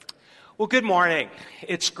Well, good morning.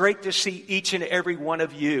 It's great to see each and every one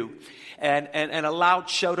of you. And a loud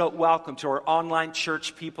shout-out welcome to our online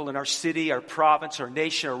church people in our city, our province, our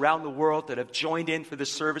nation, around the world that have joined in for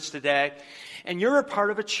this service today. And you're a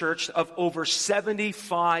part of a church of over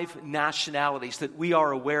 75 nationalities that we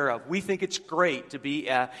are aware of. We think it's great to be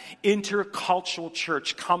an intercultural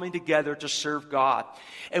church coming together to serve God.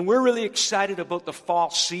 And we're really excited about the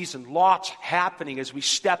fall season. Lots happening as we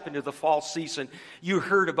step into the fall season. You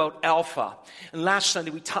heard about Alpha. And last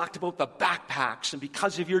Sunday we talked about the backpacks. And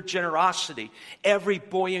because of your generosity, every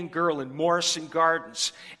boy and girl in Morrison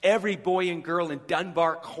Gardens, every boy and girl in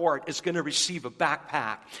Dunbar Court is going to receive a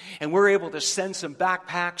backpack. And we're able to send some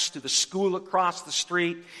backpacks to the school across the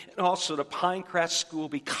street and also to Pinecrest School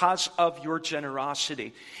because of your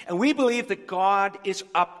generosity. And we believe that God is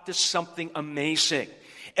up to something amazing.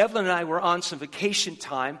 Evelyn and I were on some vacation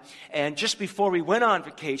time, and just before we went on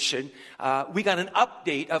vacation, we got an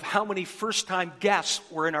update of how many first-time guests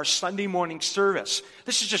were in our Sunday morning service.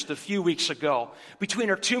 This is just a few weeks ago. Between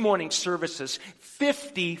our two morning services,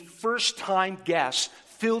 50 first-time guests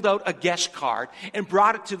filled out a guest card and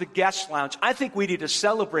brought it to the guest lounge. I think we need to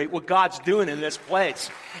celebrate what God's doing in this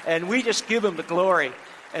place. And we just give him the glory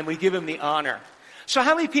and we give him the honor. So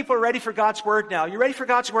how many people are ready for God's word now? You ready for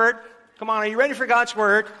God's word? Come on, are you ready for God's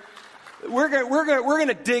word? We're going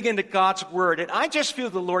to dig into God's word. And I just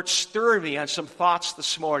feel the Lord stir me on some thoughts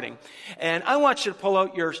this morning. And I want you to pull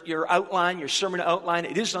out your outline, your sermon outline.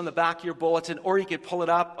 It is on the back of your bulletin, or you can pull it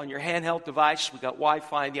up on your handheld device. We've got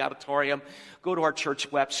Wi-Fi in the auditorium. Go to our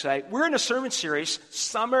church website. We're in a sermon series,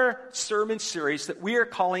 summer sermon series that we are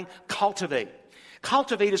calling Cultivate.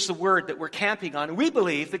 Cultivate is the word that we're camping on. And we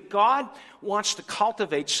believe that God wants to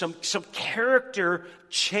cultivate some character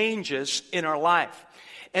changes in our life.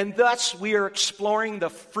 And thus, we are exploring the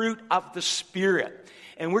fruit of the Spirit.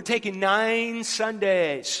 And we're taking 9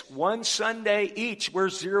 Sundays, one Sunday each. We're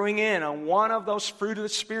zeroing in on one of those fruit of the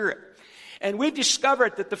Spirit. And we've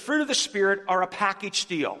discovered that the fruit of the Spirit are a package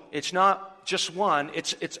deal. It's not just one,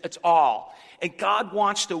 it's all. And God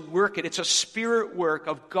wants to work it. It's a spirit work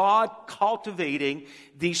of God cultivating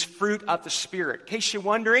these fruit of the Spirit. In case you're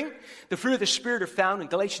wondering, the fruit of the Spirit are found in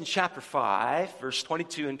Galatians chapter 5, verse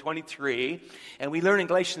 22 and 23. And we learn in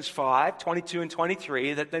Galatians 5, 22 and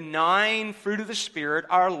 23, that the 9 fruit of the Spirit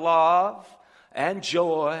are love and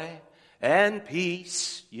joy and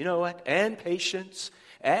peace, you know it, and patience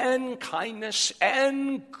and kindness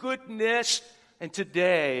and goodness. And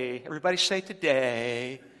today, everybody say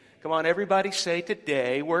today. Come on, everybody say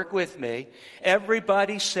today. Work with me.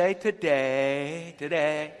 Everybody say today,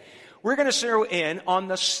 today. We're going to zero in on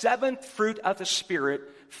the 7th fruit of the Spirit,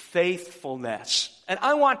 faithfulness. And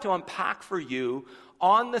I want to unpack for you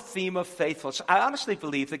on the theme of faithfulness. I honestly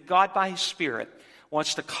believe that God, by His Spirit,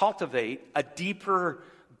 wants to cultivate a deeper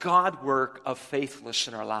God work of faithfulness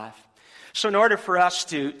in our life. So in order for us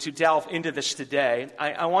to delve into this today,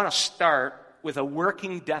 I want to start with a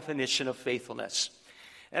working definition of faithfulness.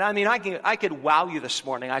 And I mean, I could wow you this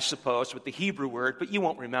morning, I suppose, with the Hebrew word, but you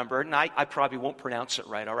won't remember it, and I probably won't pronounce it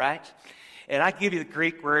right, all right? And I can give you the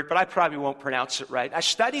Greek word, but I probably won't pronounce it right. I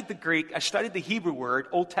studied the Greek, I studied the Hebrew word,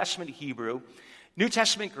 Old Testament Hebrew, New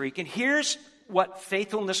Testament Greek, and here's what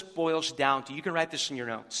faithfulness boils down to. You can write this in your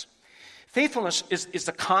notes. Faithfulness is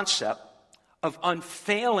the concept of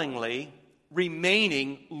unfailingly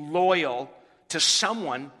remaining loyal to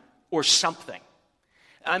someone or something.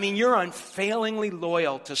 I mean, you're unfailingly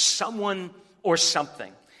loyal to someone or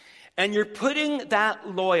something. And you're putting that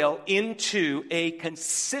loyal into a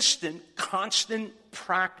consistent, constant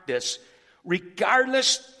practice,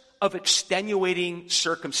 regardless of extenuating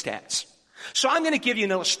circumstance. So I'm going to give you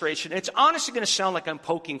an illustration. It's honestly going to sound like I'm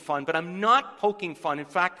poking fun, but I'm not poking fun. In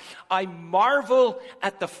fact, I marvel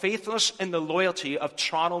at the faithfulness and the loyalty of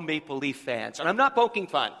Toronto Maple Leaf fans. And I'm not poking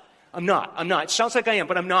fun. I'm not. It sounds like I am,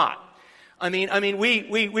 but I'm not. I mean,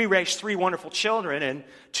 we raised 3 wonderful children, and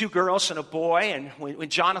 2 girls and a boy, and when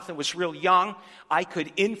Jonathan was real young, I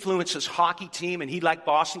could influence his hockey team, and he liked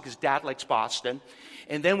Boston because Dad likes Boston.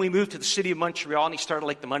 And then we moved to the city of Montreal, and he started to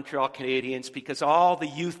like the Montreal Canadiens because all the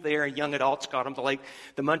youth there and young adults got him to like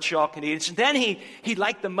the Montreal Canadiens. And then he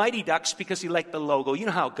liked the Mighty Ducks because he liked the logo. You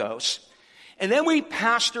know how it goes. And then we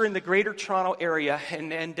pastor in the greater Toronto area,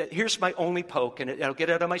 and here's my only poke, and I'll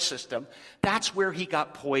get it out of my system. That's where he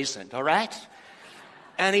got poisoned, all right?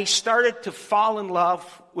 And he started to fall in love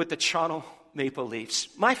with the Toronto Maple Leafs.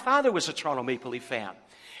 My father was a Toronto Maple Leaf fan.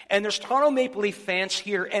 And there's Toronto Maple Leaf fans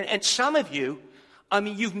here, and some of you, I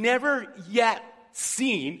mean, you've never yet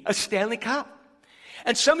seen a Stanley Cup.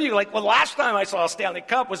 And some of you are like, well, last time I saw a Stanley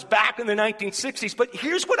Cup was back in the 1960s. But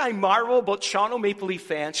here's what I marvel about Toronto Maple Leaf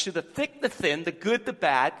fans, through the thick, the thin, the good, the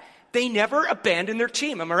bad. They never abandon their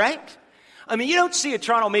team. Am I right? I mean, you don't see a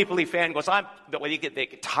Toronto Maple Leaf fan goes, they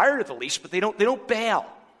get tired of the Leafs, but they don't bail.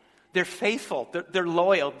 They're faithful. They're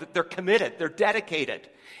loyal. They're committed. They're dedicated.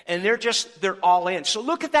 And they're all in. So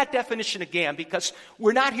look at that definition again, because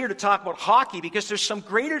we're not here to talk about hockey, because there's some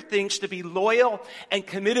greater things to be loyal and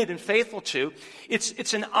committed and faithful to.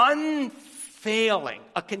 It's an unfailing,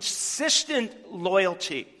 a consistent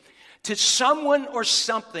loyalty to someone or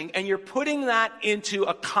something, and you're putting that into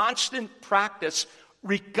a constant practice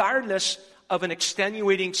regardless of an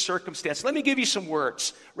extenuating circumstance. Let me give you some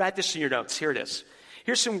words. Write this in your notes. Here it is.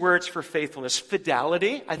 Here's some words for faithfulness.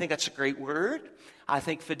 Fidelity. I think that's a great word. I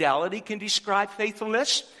think fidelity can describe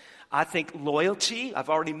faithfulness. I think loyalty, I've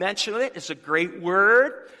already mentioned it, is a great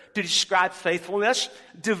word to describe faithfulness.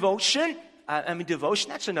 Devotion. Devotion,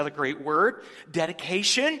 that's another great word.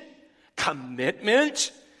 Dedication,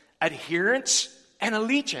 commitment, adherence, and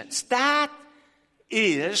allegiance. That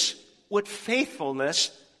is what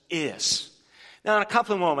faithfulness is. Now, in a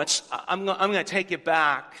couple of moments, I'm going to take you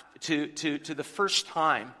back to the first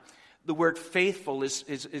time the word faithful is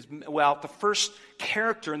the first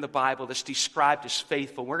character in the Bible that's described as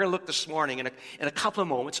faithful. We're going to look this morning in a couple of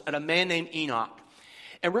moments at a man named Enoch.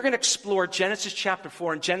 And we're going to explore Genesis chapter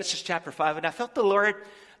 4 and Genesis chapter 5. And I felt the Lord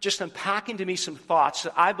just unpacking to me some thoughts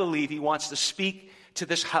that I believe He wants to speak to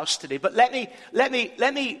this house today. But let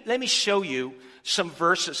me show you some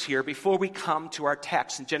verses here before we come to our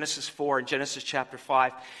text in Genesis 4 and Genesis chapter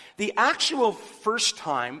 5. The actual first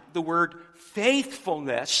time the word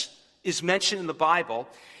faithfulness is mentioned in the Bible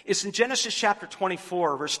is in Genesis chapter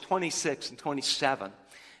 24, verse 26 and 27.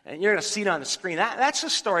 And you're going to see it on the screen. That's a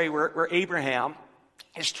story where Abraham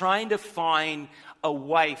is trying to find a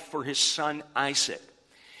wife for his son Isaac.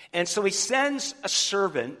 And so he sends a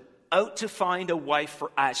servant out to find a wife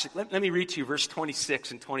for Isaac. Let me read to you verse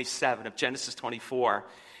 26 and 27 of Genesis 24.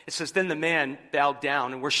 It says, "Then the man bowed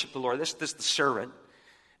down and worshiped the Lord." This is the servant.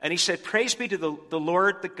 And he said, "Praise be to the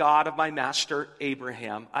Lord, the God of my master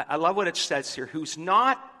Abraham." I love what it says here. "Who's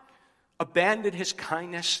not abandoned his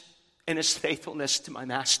kindness and his faithfulness to my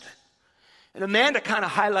master." And Amanda kind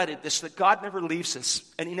of highlighted this, that God never leaves us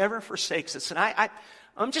and He never forsakes us. And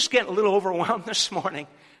I'm just getting a little overwhelmed this morning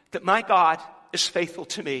that my God is faithful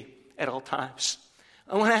to me at all times.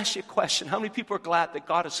 I want to ask you a question. How many people are glad that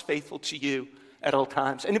God is faithful to you at all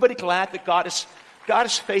times? Anybody glad that God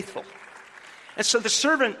is faithful? And so the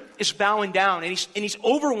servant is bowing down, and he's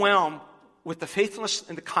overwhelmed with the faithfulness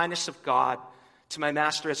and the kindness of God to my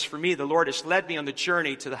master. As for me, the Lord has led me on the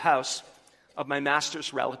journey to the house of my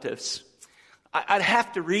master's relatives. I'd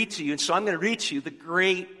have to read to you, and so I'm going to read to you the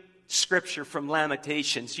great scripture from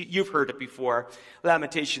Lamentations. You've heard it before.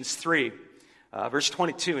 Lamentations 3, verse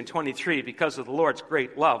 22 and 23. "Because of the Lord's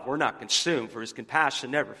great love, we're not consumed, for His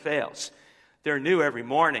compassion never fails. They're new every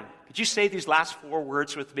morning." Could you say these last four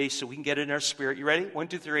words with me so we can get it in our spirit? You ready? 1,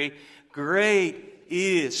 2, 3. Great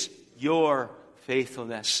is your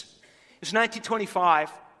faithfulness. It's 1925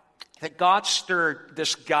 that God stirred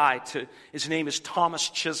this guy his name is Thomas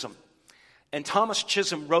Chisholm. And Thomas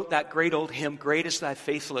Chisholm wrote that great old hymn, "Great is Thy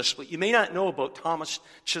Faithfulness." But you may not know about Thomas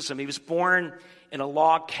Chisholm. He was born in a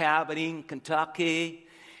log cabin in Kentucky.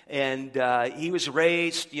 And he was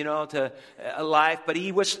raised, to a life. But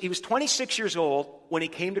he was 26 years old when he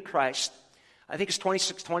came to Christ. I think he's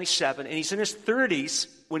 26, 27. And he's in his 30s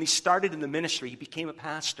when he started in the ministry. He became a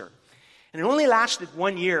pastor. And it only lasted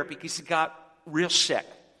 1 year because he got real sick.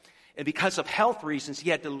 And because of health reasons, he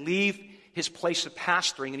had to leave his place of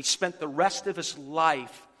pastoring. And he spent the rest of his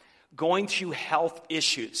life going through health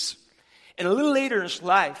issues. And a little later in his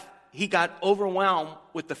life, he got overwhelmed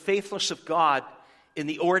with the faithfulness of God in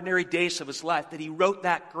the ordinary days of his life, that he wrote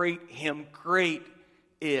that great hymn, "Great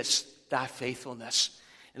is Thy Faithfulness."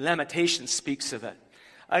 And Lamentations speaks of it.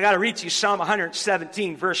 I got to read to you Psalm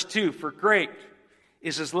 117, verse 2. "For great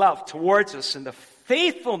is His love towards us, and the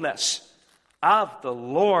faithfulness of the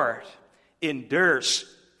Lord endures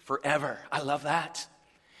forever." I love that.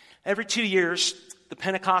 Every 2 years, the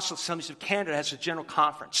Pentecostal Assemblies of Canada has a general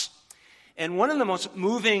conference. And one of the most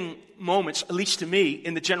moving moments, at least to me,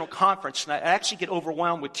 in the general conference, and I actually get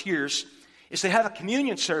overwhelmed with tears, is they have a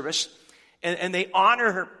communion service, and they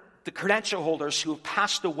honor the credential holders who have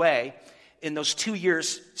passed away in those 2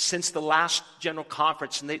 years since the last general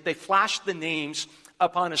conference. And they flash the names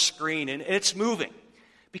up on a screen, and it's moving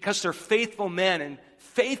because they're faithful men and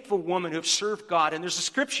faithful women who have served God. And there's a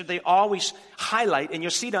scripture they always highlight, and you'll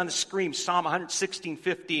see it on the screen, Psalm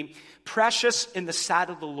 116:15. "Precious in the sight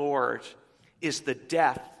of the Lord is the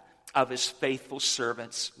death of His faithful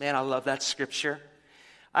servants." Man, I love that scripture.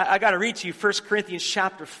 I got to read to you 1 Corinthians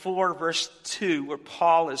chapter 4, verse 2, where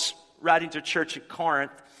Paul is writing to the church at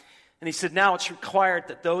Corinth. And he said, now it's required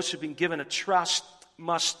that those who've been given a trust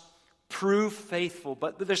must prove faithful.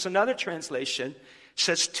 But there's another translation, it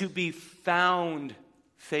says to be found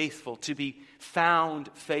faithful, to be found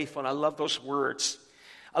faithful. And I love those words.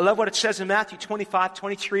 I love what it says in Matthew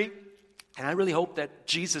 25:23. And I really hope that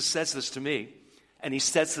Jesus says this to me, and he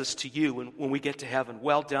says this to you when we get to heaven.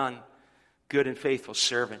 Well done, good and faithful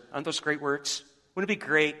servant. Aren't those great words? Wouldn't it be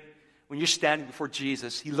great when you're standing before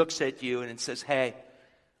Jesus, he looks at you and says, hey,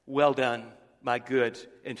 well done, my good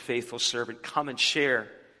and faithful servant. Come and share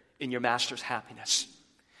in your master's happiness.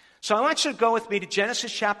 So I want you to go with me to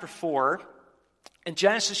Genesis chapter 4 and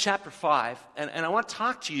Genesis chapter 5. And I want to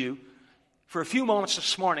talk to you for a few moments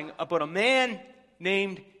this morning about a man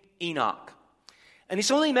named Enoch. And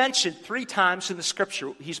he's only mentioned 3 times in the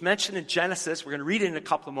scripture. He's mentioned in Genesis. We're going to read it in a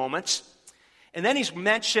couple of moments. And then he's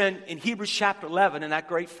mentioned in Hebrews chapter 11, in that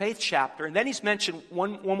great faith chapter. And then he's mentioned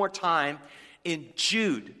one more time in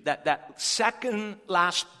Jude, that second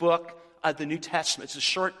last book of the New Testament. It's a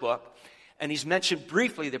short book. And he's mentioned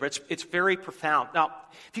briefly there, but it's very profound. Now,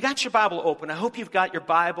 if you got your Bible open, I hope you've got your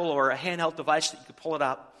Bible or a handheld device that you can pull it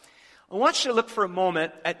up. I want you to look for a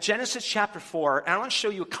moment at Genesis chapter 4, and I want to show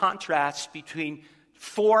you a contrast between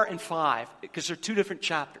 4 and 5, because they're 2 different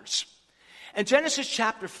chapters. And Genesis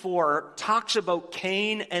chapter 4 talks about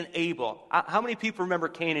Cain and Abel. How many people remember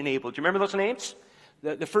Cain and Abel? Do you remember those names?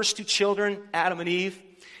 The first 2 children, Adam and Eve.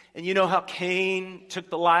 And you know how Cain took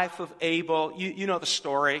the life of Abel. You know the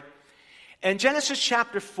story. And Genesis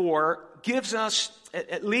chapter 4 gives us,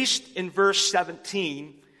 at least in verse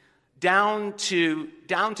 17, down to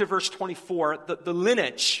verse 24, the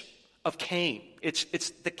lineage of Cain. It's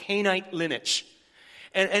the Cainite lineage.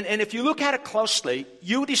 And if you look at it closely,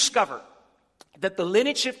 you discover that the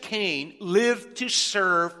lineage of Cain lived to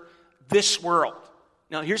serve this world.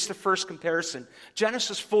 Now, here's the first comparison.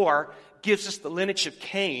 Genesis 4 gives us the lineage of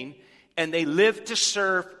Cain, and they lived to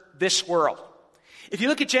serve this world. If you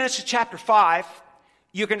look at Genesis chapter 5,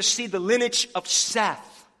 you're going to see the lineage of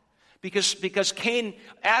Seth. Because Cain,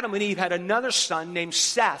 Adam and Eve had another son named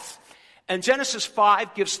Seth. And Genesis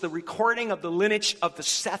 5 gives the recording of the lineage of the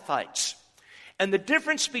Sethites. And the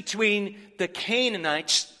difference between the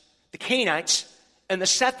Canaanites, and the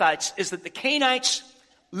Sethites is that the Canaanites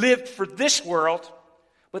lived for this world,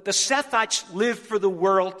 but the Sethites lived for the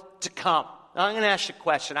world to come. Now, I'm going to ask you a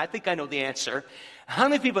question. I think I know the answer. How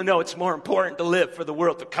many people know it's more important to live for the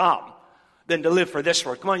world to come than to live for this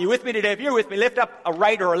world? Come on, you with me today? If you're with me, lift up a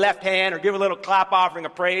right or a left hand, or give a little clap offering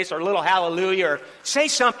of praise, or a little hallelujah, or say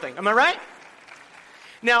something. Am I right?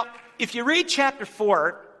 Now, if you read chapter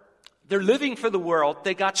 4, they're living for the world.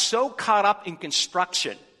 They got so caught up in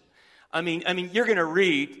construction. I mean, you're going to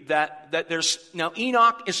read that there's, now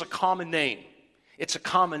Enoch is a common name. It's a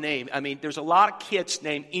common name. I mean, there's a lot of kids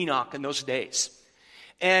named Enoch in those days.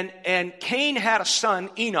 And Cain had a son,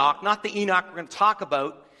 Enoch, not the Enoch we're going to talk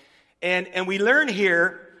about. And we learn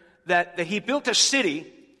here that he built a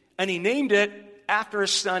city, and he named it after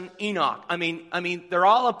his son Enoch. I mean, they're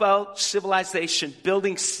all about civilization,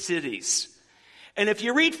 building cities. And if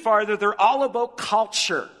you read farther, they're all about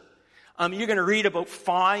culture. You're going to read about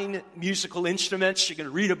fine musical instruments. You're going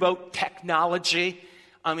to read about technology.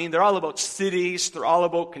 I mean, they're all about cities. They're all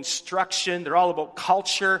about construction. They're all about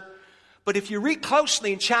culture. But if you read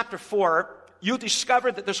closely in chapter 4, you'll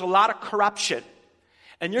discover that there's a lot of corruption.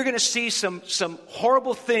 And you're going to see some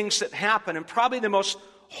horrible things that happen. And probably the most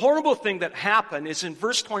horrible thing that happened is in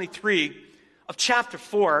verse 23 of chapter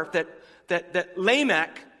 4, that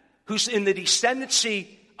Lamech, who's in the descendancy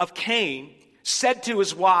of Cain, said to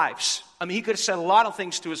his wives, I mean, he could have said a lot of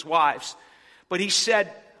things to his wives, but he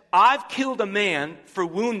said, I've killed a man for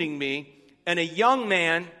wounding me and a young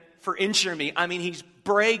man for injuring me. I mean, he's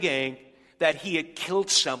bragging that he had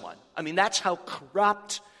killed someone. I mean, that's how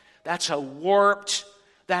corrupt, that's how warped,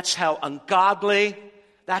 that's how ungodly,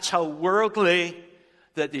 that's how worldly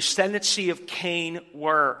the descendancy of Cain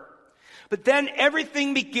were. But then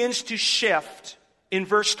everything begins to shift in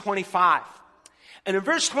verse 25. And in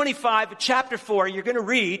verse 25 of chapter 4, you're going to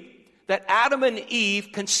read that Adam and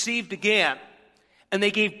Eve conceived again. And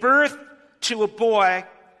they gave birth to a boy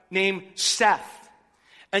named Seth.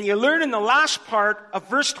 And you learn in the last part of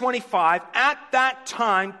verse 25, at that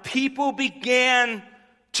time, people began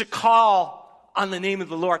to call on the name of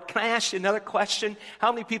the Lord. Can I ask you another question?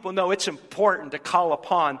 How many people know it's important to call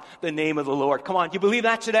upon the name of the Lord? Come on, you believe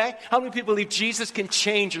that today? How many people believe Jesus can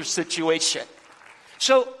change your situation?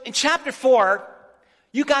 So in chapter 4,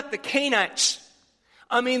 you got the Canaanites.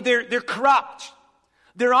 I mean, they're corrupt.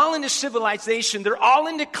 They're all into civilization. They're all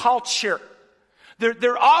into culture.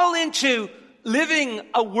 They're all into living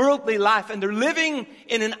a worldly life, and they're living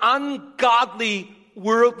in an ungodly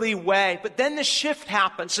worldly way. But then the shift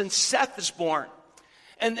happens and Seth is born.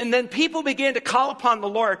 And then people begin to call upon the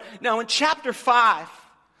Lord. Now in chapter 5,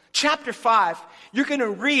 you're going to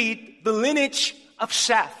read the lineage of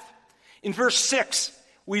Seth. In verse 6,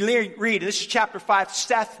 we read, this is chapter 5,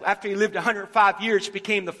 Seth, after he lived 105 years,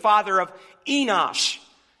 became the father of Enosh.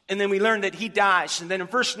 And then we learn that he dies. And then in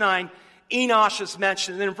verse 9, Enosh is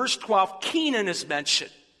mentioned. And then in verse 12, Kenan is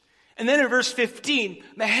mentioned. And then in verse 15,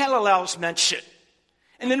 Mahalalel is mentioned.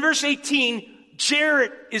 And then in verse 18,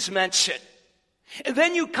 Jared is mentioned. And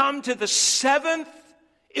then you come to the seventh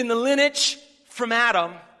in the lineage from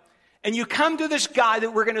Adam. And you come to this guy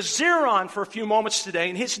that we're going to zero on for a few moments today.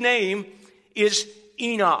 And his name is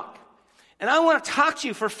Enoch. And I want to talk to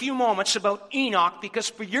you for a few moments about Enoch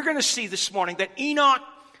because you're going to see this morning that Enoch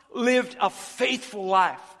lived a faithful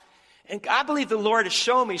life. And I believe the Lord has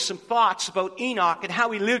shown me some thoughts about Enoch and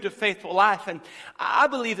how he lived a faithful life. And I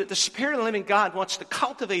believe that the Spirit of the living God wants to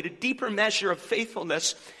cultivate a deeper measure of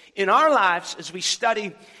faithfulness in our lives as we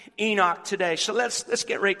study Enoch today. So let's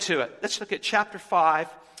get right to it. Let's look at chapter 5,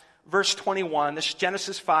 verse 21. This is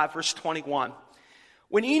Genesis 5, verse 21.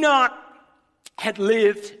 When Enoch had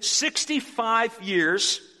lived 65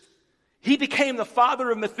 years, he became the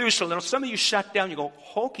father of Methuselah. Now, some of you shut down. You go,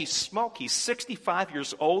 hokey smoke, he's 65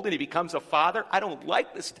 years old and he becomes a father? I don't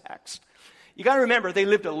like this text. You got to remember, they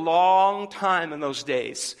lived a long time in those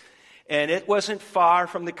days. And it wasn't far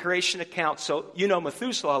from the creation account. So,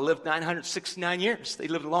 Methuselah lived 969 years. They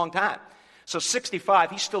lived a long time. So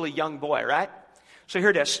 65, he's still a young boy, right? So here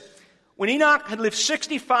it is. When Enoch had lived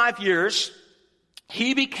 65 years,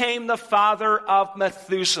 he became the father of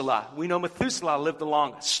Methuselah. We know Methuselah lived the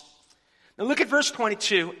longest. Now look at verse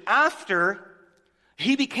 22. After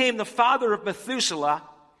he became the father of Methuselah,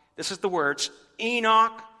 this is the words,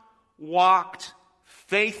 Enoch walked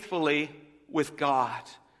faithfully with God.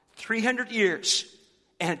 300 years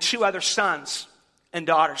and 2 other sons and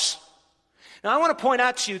daughters. Now I want to point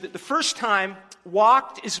out to you that the first time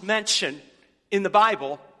walked is mentioned in the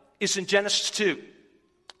Bible is in Genesis 2.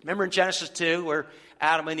 Remember in Genesis 2 where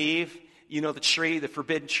Adam and Eve, the tree, the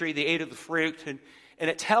forbidden tree, they ate of the fruit. And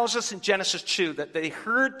it tells us in Genesis 2 that they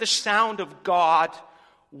heard the sound of God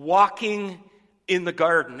walking in the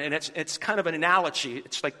garden. And it's kind of an analogy.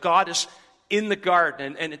 It's like God is in the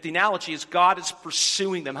garden. And the analogy is God is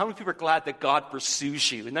pursuing them. How many people are glad that God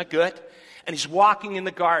pursues you? Isn't that good? And he's walking in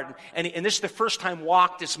the garden. And this is the first time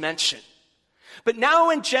walked is mentioned. But now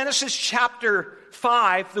in Genesis chapter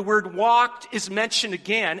 5, the word walked is mentioned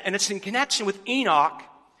again. And it's in connection with Enoch.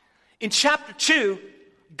 In chapter 2,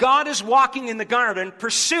 God is walking in the garden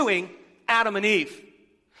pursuing Adam and Eve.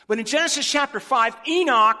 But in Genesis chapter 5,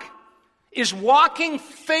 Enoch is walking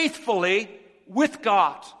faithfully with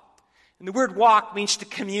God. And the word walk means to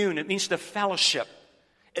commune. It means to fellowship.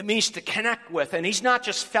 It means to connect with. And he's not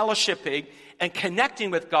just fellowshipping and connecting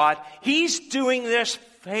with God. He's doing this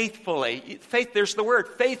faithfully. Faith, there's the word,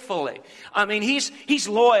 faithfully. I mean, he's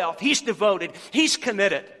loyal. He's devoted. He's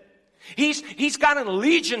committed. He's got an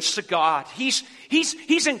allegiance to God. He's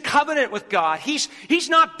in covenant with God. He's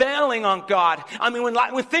not bailing on God. I mean,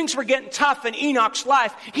 when things were getting tough in Enoch's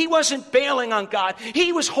life, he wasn't bailing on God.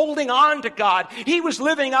 He was holding on to God. He was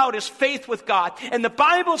living out his faith with God. And the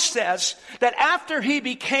Bible says that after he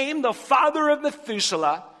became the father of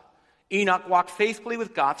Methuselah, Enoch walked faithfully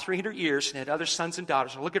with God 300 years and had other sons and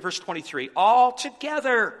daughters. Now look at verse 23.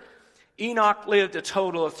 Altogether, Enoch lived a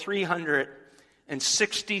total of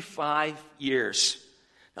 365 years.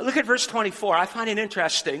 Now look at verse 24. I find it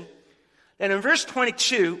interesting that in verse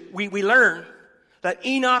 22, we learn that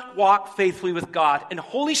Enoch walked faithfully with God. And the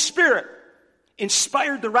Holy Spirit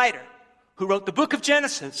inspired the writer who wrote the book of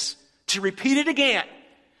Genesis to repeat it again.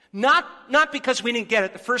 Not because we didn't get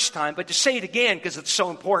it the first time, but to say it again because it's so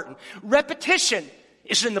important. Repetition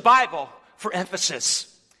is in the Bible for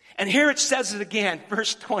emphasis. And here it says it again,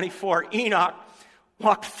 verse 24. Enoch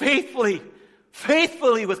walked faithfully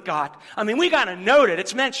with God. I mean, we got to note it.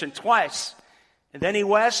 It's mentioned twice. And then he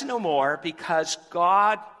was no more because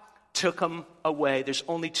God took him away. There's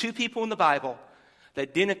only 2 people in the Bible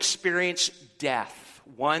that didn't experience death.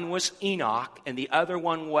 One was Enoch, and the other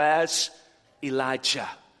one was Elijah.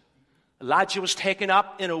 Elijah was taken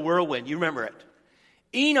up in a whirlwind. You remember it.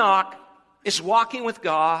 Enoch is walking with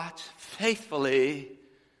God faithfully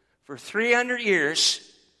for 300 years,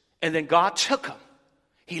 and then God took him.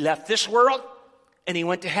 He left this world, and he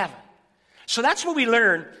went to heaven. So that's what we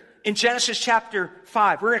learn in Genesis chapter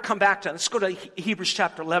 5. We're going to come back to that. Let's go to Hebrews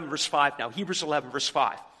chapter 11, verse 5 now. Hebrews 11, verse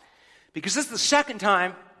 5. Because this is the second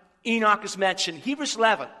time Enoch is mentioned. Hebrews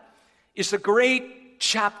 11 is the great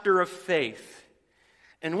chapter of faith.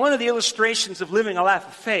 And one of the illustrations of living a life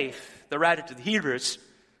of faith The writer to the Hebrews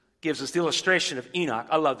gives us the illustration of Enoch.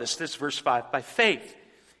 I love this. This is verse 5. By faith,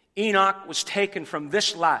 Enoch was taken from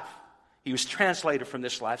this life. He was translated from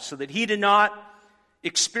this life so that he did not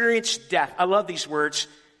experience death. I love these words.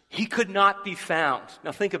 He could not be found.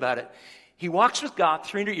 Now think about it. He walks with God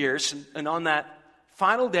 300 years, and on that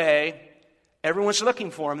final day, everyone's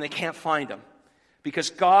looking for him. They can't find him because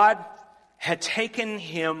God had taken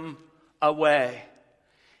him away.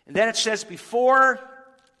 And then it says, before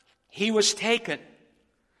he was taken,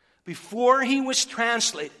 before he was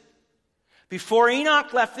translated, before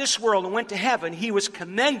Enoch left this world and went to heaven, he was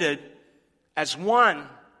commended as one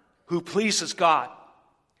who pleases God.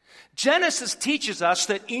 Genesis teaches us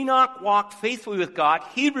that Enoch walked faithfully with God.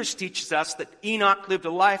 Hebrews teaches us that Enoch lived a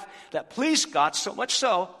life that pleased God, so much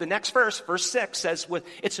so, the next verse, verse 6, says,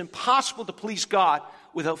 it's impossible to please God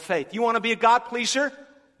without faith. You want to be a God pleaser?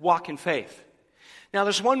 Walk in faith. Now,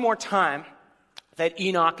 there's one more time that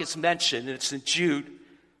Enoch is mentioned, and it's in Jude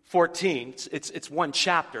 14. It's one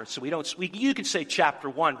chapter, so you can say chapter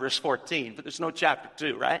 1, verse 14, but there's no chapter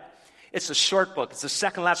 2, right? It's a short book. It's the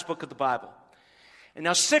second last book of the Bible. And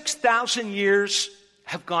now 6,000 years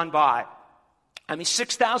have gone by.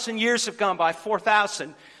 6,000 years have gone by,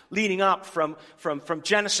 4,000 leading up from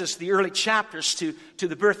Genesis, the early chapters, to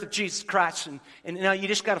the birth of Jesus Christ. And now you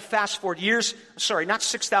just got to fast forward years. Sorry, not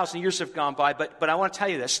 6,000 years have gone by, but I want to tell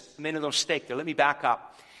you this. I made a little mistake there. Let me back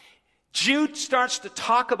up. Jude starts to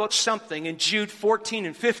talk about something in Jude 14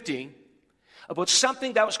 and 15, about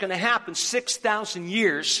something that was going to happen 6,000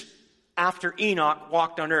 years after Enoch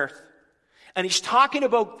walked on earth. And he's talking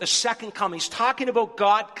about the second coming. He's talking about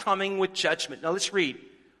God coming with judgment. Now let's read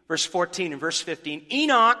verse 14 and verse 15.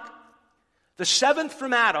 Enoch, the seventh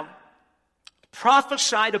from Adam,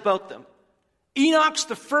 prophesied about them. Enoch's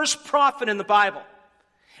the first prophet in the Bible.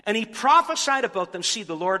 And he prophesied about them. See,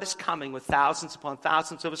 the Lord is coming with thousands upon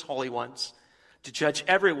thousands of his holy ones to judge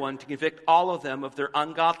everyone, to convict all of them of their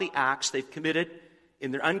ungodly acts they've committed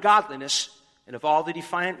in their ungodliness, and of all the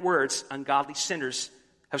defiant words ungodly sinners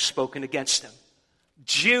have spoken against him.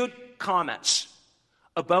 Jude comments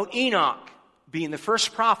about Enoch being the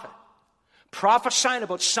first prophet, prophesying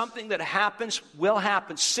about something that will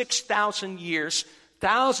happen 6,000 years,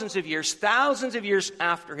 thousands of years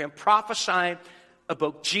after him, prophesying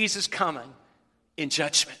about Jesus coming in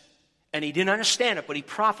judgment. And he didn't understand it, but he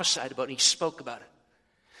prophesied about it, and he spoke about it.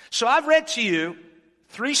 So I've read to you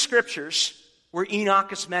 3 scriptures where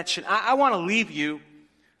Enoch is mentioned. I want to leave you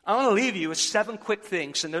with 7 quick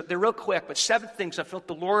things, and they're real quick, but 7 things I felt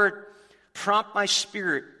the Lord prompt my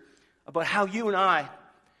spirit about how you and I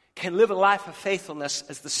can live a life of faithfulness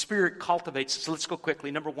as the Spirit cultivates. So let's go quickly.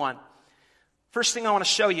 Number 1. First thing I want to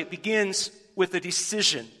show you, it begins with a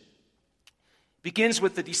decision. It begins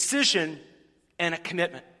with a decision and a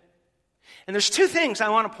commitment. And there's 2 things I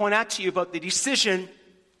want to point out to you about the decision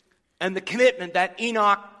and the commitment that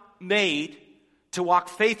Enoch made to walk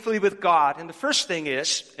faithfully with God. And the first thing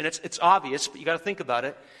is, and it's obvious, but you got to think about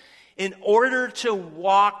it. In order to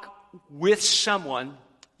walk with someone,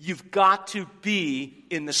 you've got to be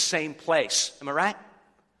in the same place. Am I right?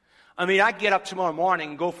 I get up tomorrow morning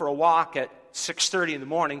and go for a walk at 6:30 in the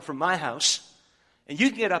morning from my house. And you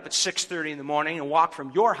can get up at 6:30 in the morning and walk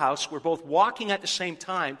from your house. We're both walking at the same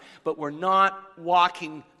time, but we're not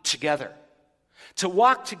walking together. To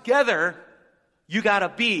walk together, you got to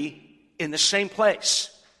be in the same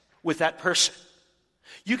place with that person.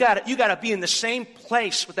 You got to be in the same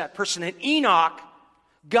place with that person. And Enoch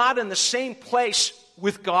got in the same place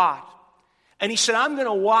with God. And he said, I'm going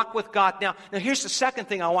to walk with God. Now here's the second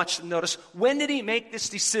thing I want you to notice. When did he make this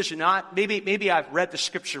decision? Now, maybe I've read the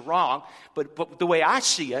scripture wrong, but the way I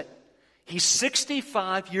see it, he's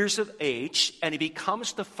 65 years of age, and he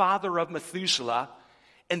becomes the father of Methuselah.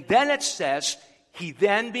 And then it says, he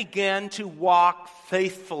then began to walk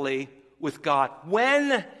faithfully with God.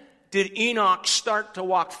 When did Enoch start to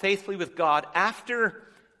walk faithfully with God? After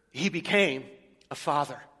he became a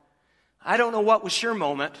father. I don't know what was your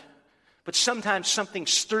moment, but sometimes something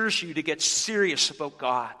stirs you to get serious about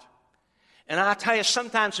God. And I'll tell you,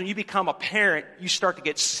 sometimes when you become a parent, you start to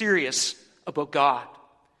get serious about God.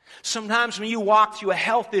 Sometimes when you walk through a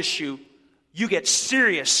health issue, you get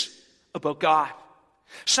serious about God.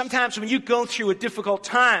 Sometimes when you go through a difficult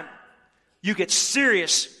time, you get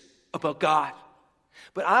serious about God.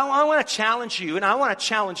 But I want to challenge you, and I want to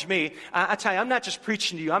challenge me. I tell you, I'm not just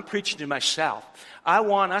preaching to you, I'm preaching to myself. I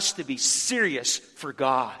want us to be serious for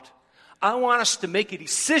God. I want us to make a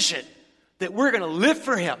decision that we're going to live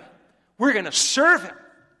for Him. We're going to serve Him.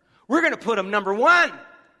 We're going to put Him number 1.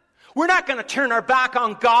 We're not going to turn our back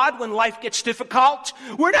on God when life gets difficult.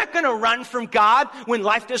 We're not going to run from God when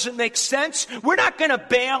life doesn't make sense. We're not going to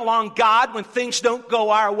bail on God when things don't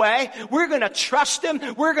go our way. We're going to trust Him.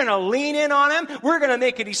 We're going to lean in on Him. We're going to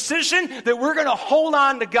make a decision that we're going to hold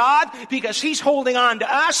on to God because He's holding on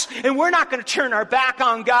to us. And we're not going to turn our back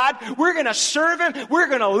on God. We're going to serve Him. We're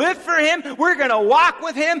going to live for Him. We're going to walk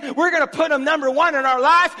with Him. We're going to put Him number one in our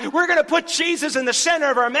life. We're going to put Jesus in the center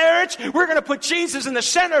of our marriage. We're going to put Jesus in the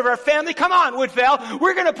center of our family. Come on, Woodvale.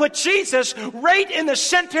 We're going to put Jesus right in the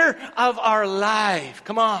center of our life.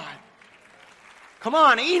 Come on. Come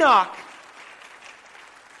on, Enoch.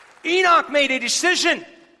 Enoch made a decision.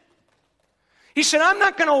 He said, I'm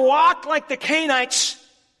not going to walk like the Canaanites.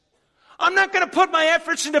 I'm not going to put my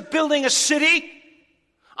efforts into building a city.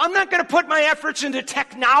 I'm not going to put my efforts into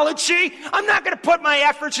technology. I'm not going to put my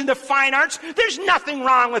efforts into fine arts. There's nothing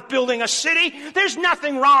wrong with building a city. There's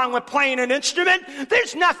nothing wrong with playing an instrument.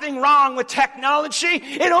 There's nothing wrong with technology.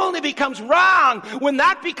 It only becomes wrong when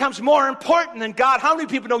that becomes more important than God. How many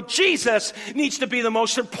people know Jesus needs to be the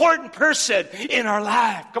most important person in our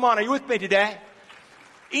life? Come on, are you with me today?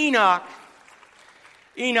 Enoch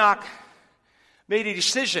made a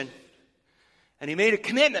decision, and he made a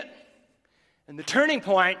commitment. And the turning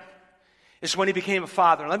point is when he became a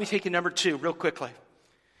father. Let me take you number 2 real quickly.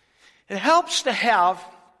 It helps to have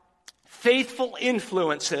faithful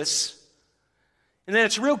influences, and then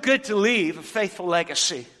it's real good to leave a faithful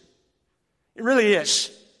legacy. It really is.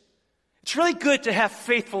 It's really good to have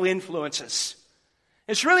faithful influences.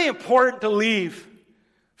 It's really important to leave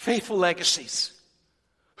faithful legacies.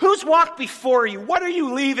 Who's walked before you? What are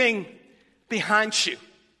you leaving behind you?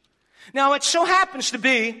 Now, it so happens to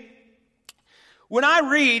be, when I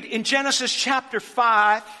read in Genesis chapter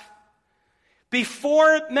 5,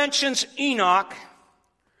 before it mentions Enoch,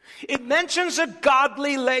 it mentions a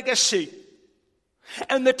godly legacy.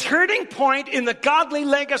 And the turning point in the godly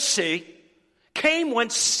legacy came when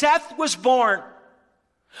Seth was born.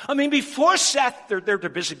 I mean, before Seth, they're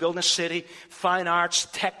busy building a city, fine arts,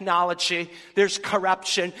 technology, there's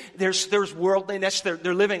corruption, there's worldliness, they're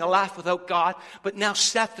living a life without God. But now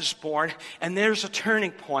Seth is born, and there's a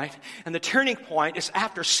turning point. And the turning point is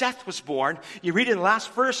after Seth was born. You read in the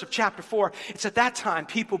last verse of chapter 4, it's at that time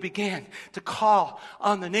people began to call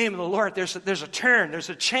on the name of the Lord. There's a turn, there's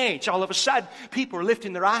a change. All of a sudden, people are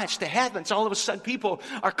lifting their eyes to heavens. All of a sudden, people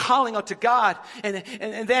are calling out to God. And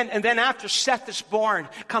then after Seth is born,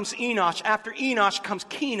 comes Enoch. After Enoch comes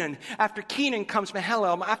Kenan. After Kenan comes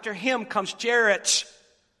Mahalalel. After him comes Jared.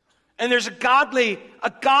 And there's a godly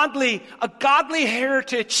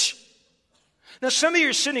heritage. Now, some of you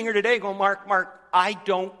are sitting here today going, Mark, I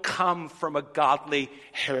don't come from a godly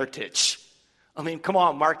heritage. I mean, come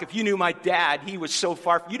on, Mark, if you knew my dad, he was so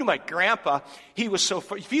far. If you knew my grandpa, he was so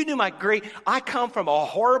far. If you knew my I come from a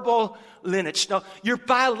horrible lineage. Now, your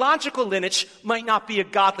biological lineage might not be a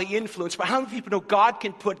godly influence, but how many people know God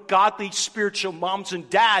can put godly spiritual moms and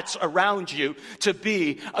dads around you to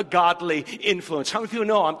be a godly influence? How many people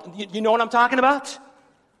know? You know what I'm talking about?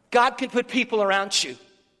 God can put people around you.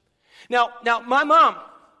 Now, my mom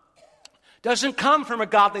doesn't come from a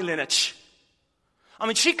godly lineage. I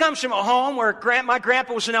mean, she comes from a home where my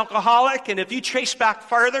grandpa was an alcoholic, and if you trace back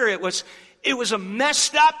farther, it was a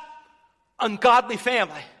messed up, ungodly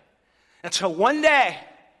family. And so one day,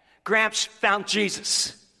 Gramps found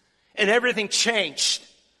Jesus, and everything changed,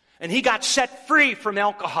 and he got set free from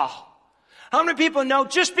alcohol. How many people know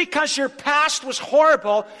just because your past was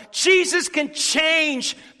horrible, Jesus can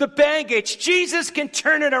change the baggage. Jesus can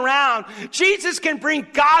turn it around. Jesus can bring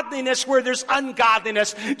godliness where there's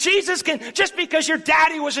ungodliness. Just because your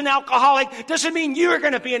daddy was an alcoholic doesn't mean you're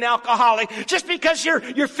going to be an alcoholic. Just because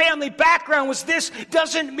your family background was this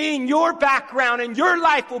doesn't mean your background and your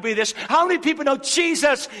life will be this. How many people know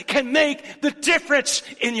Jesus can make the difference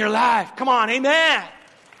in your life? Come on, amen.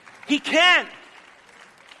 He can.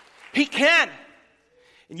 He can.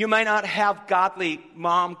 And you might not have godly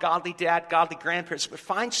mom, godly dad, godly grandparents, but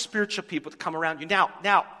find spiritual people to come around you. Now,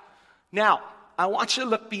 I want you to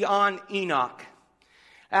look beyond Enoch.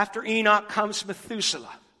 After Enoch comes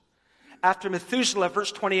Methuselah. After Methuselah,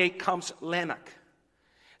 verse 28, comes Lamech.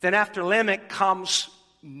 Then after Lamech comes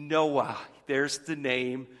Noah. There's the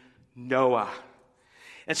name Noah.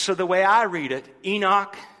 And so the way I read it,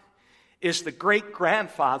 Enoch is the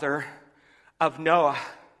great-grandfather of Noah.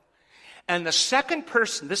 And the second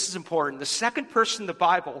person, this is important, the second person in the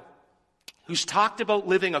Bible who's talked about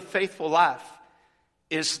living a faithful life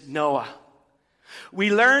is Noah. We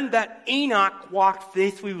learned that Enoch walked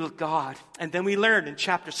faithfully with God. And then we learned in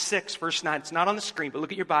chapter 6, verse 9, it's not on the screen, but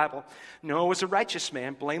look at your Bible. Noah was a righteous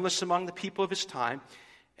man, blameless among the people of his time.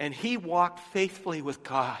 and he walked faithfully with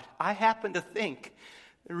God. I happen to think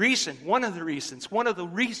one of the reasons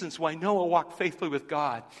why Noah walked faithfully with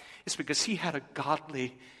God is because he had a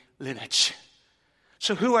godly lineage.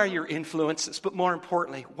 So who are your influences? But more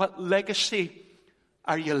importantly, what legacy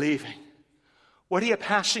are you leaving? What are you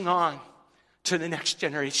passing on to the next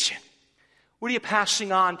generation? What are you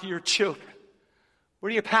passing on to your children?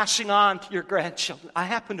 What are you passing on to your grandchildren? I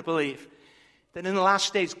happen to believe that in the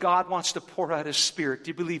last days, God wants to pour out His Spirit.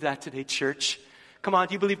 Do you believe that today, church? Come on,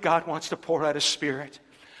 do you believe God wants to pour out His Spirit?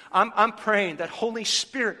 I'm praying that Holy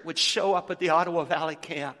Spirit would show up at the Ottawa Valley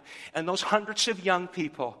Camp, and those hundreds of young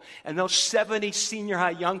people and those 70 senior high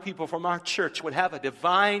young people from our church would have a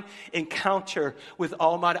divine encounter with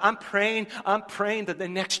Almighty. I'm praying that the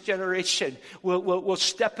next generation will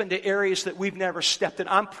step into areas that we've never stepped in.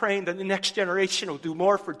 I'm praying that the next generation will do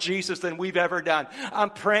more for Jesus than we've ever done. I'm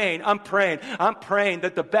praying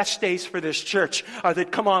that the best days for this church are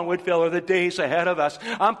that, come on, Woodville, are the days ahead of us.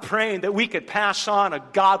 I'm praying that we could pass on a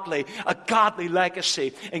godly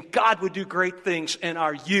legacy, and God would do great things in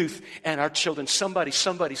our youth and our children. Somebody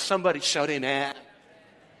shout amen.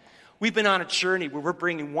 We've been on a journey where we're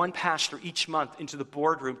bringing one pastor each month into the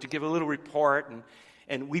boardroom to give a little report,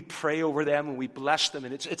 and we pray over them and we bless them,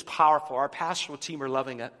 and it's powerful. Our pastoral team are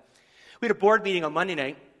loving it. We had a board meeting on Monday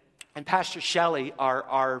night, and Pastor Shelley,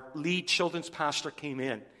 our lead children's pastor, came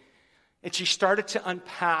in, and she started to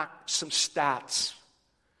unpack some stats.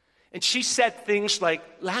 And she said things like,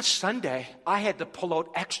 last Sunday, I had to pull out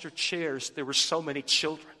extra chairs. There were so many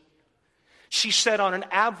children. She said on an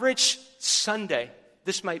average Sunday,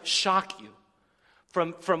 this might shock you,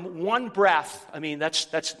 from one breath, I mean,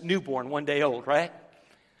 that's newborn, 1 day old, right?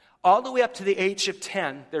 All the way up to the age of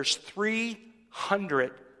 10, there's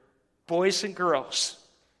 300 boys and girls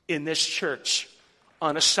in this church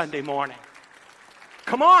on a Sunday morning.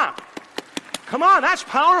 Come on, that's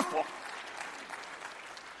powerful.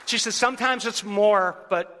 She says, sometimes it's more,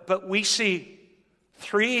 but we see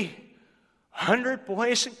 300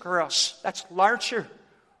 boys and girls. That's larger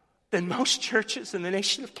than most churches in the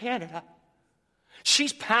nation of Canada.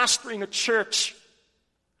 She's pastoring a church.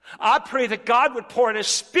 I pray that God would pour His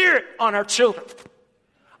Spirit on our children.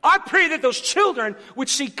 I pray that those children would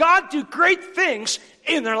see God do great things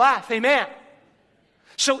in their life. Amen.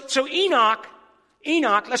 So Enoch,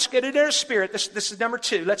 let's get it in our spirit. This is number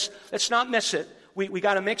 2. Let's not miss it. We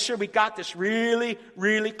got to make sure we got this really,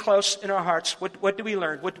 really close in our hearts. What do we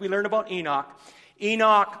learn? What do we learn about Enoch?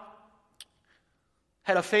 Enoch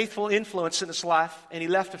had a faithful influence in his life, and he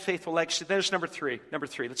left a faithful legacy. There's number 3. Number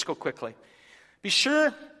 3. Let's go quickly. Be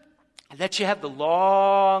sure that you have the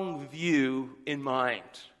long view in mind.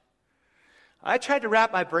 I tried to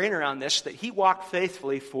wrap my brain around this, that he walked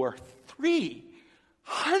faithfully for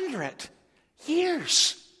 300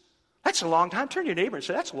 years. That's a long time. Turn to your neighbor and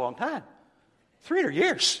say, that's a long time. 300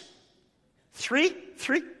 years.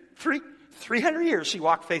 300 years he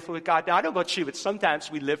walked faithfully with God. Now, I don't know about you, but sometimes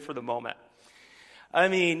we live for the moment. I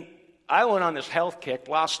mean, I went on this health kick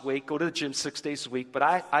last week, go to the gym 6 days a week, but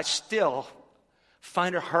I still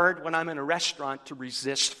find it hard when I'm in a restaurant to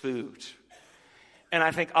resist food. And I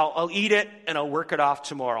think I'll eat it and I'll work it off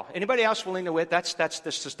tomorrow. Anybody else willing to wait? That's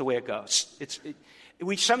just the way it goes.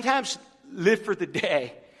 We sometimes live for the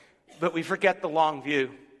day, but we forget the long view.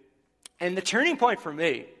 And the turning point for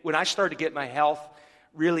me, when I started to get my health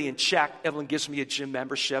really in check, Evelyn gives me a gym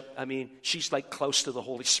membership. I mean, she's like close to the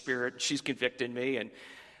Holy Spirit. She's convicted me, and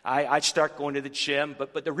I start going to the gym.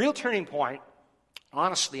 But the real turning point,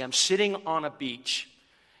 honestly, I'm sitting on a beach,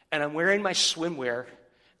 and I'm wearing my swimwear,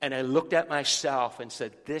 and I looked at myself and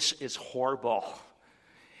said, this is horrible.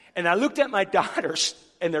 And I looked at my daughters,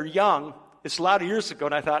 and they're young. It's a lot of years ago,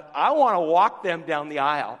 and I thought, I want to walk them down the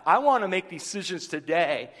aisle. I want to make decisions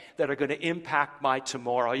today that are going to impact my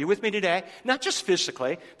tomorrow. Are you with me today? Not just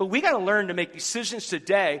physically, but we got to learn to make decisions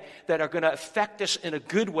today that are going to affect us in a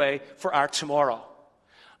good way for our tomorrow.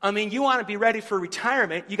 I mean, you want to be ready for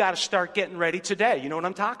retirement, you got to start getting ready today. You know what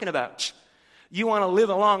I'm talking about? You want to live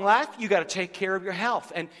a long life, you got to take care of your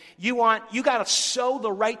health. And you got to sow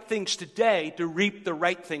the right things today to reap the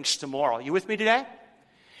right things tomorrow. You with me today?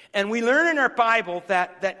 And we learn in our Bible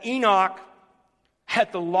that Enoch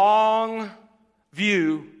had the long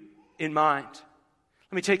view in mind.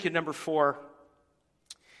 Let me take you to number 4.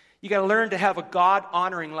 You got to learn to have a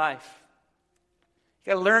God-honoring life.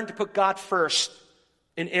 You got to learn to put God first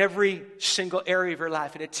in every single area of your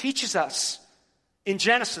life. And it teaches us in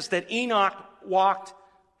Genesis that Enoch walked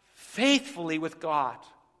faithfully with God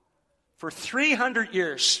for 300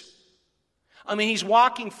 years. I mean, he's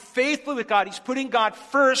walking faithfully with God. He's putting God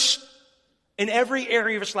first in every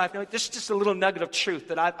area of his life. Now, this is just a little nugget of truth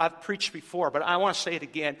that I've preached before, but I want to say it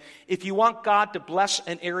again. If you want God to bless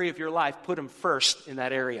an area of your life, put him first in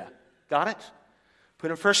that area. Got it?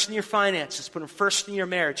 Put him first in your finances. Put him first in your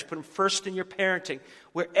marriage. Put him first in your parenting.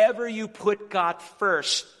 Wherever you put God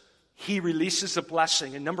first, he releases a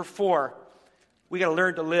blessing. And number 4, we got to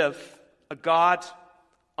learn to live a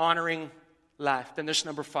God-honoring life. Then there's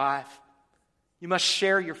number 5. You must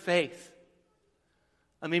share your faith.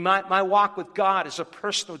 I mean, my walk with God is a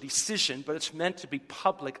personal decision, but it's meant to be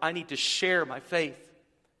public. I need to share my faith.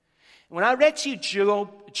 When I read to you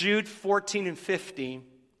Jude 14 and 15,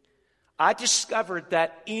 I discovered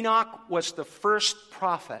that Enoch was the first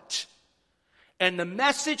prophet. And the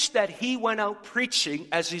message that he went out preaching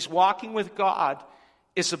as he's walking with God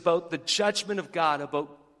is about the judgment of God,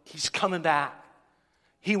 about he's coming back.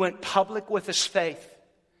 He went public with his faith.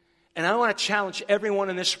 And I want to challenge everyone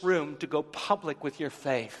in this room to go public with your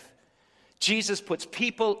faith. Jesus puts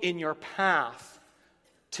people in your path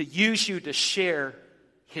to use you to share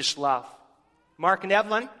his love. Mark and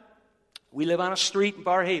Evelyn, we live on a street in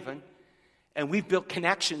Barhaven, and we've built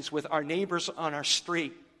connections with our neighbors on our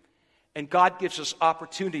street. And God gives us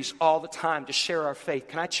opportunities all the time to share our faith.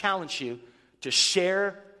 Can I challenge you to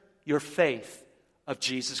share your faith of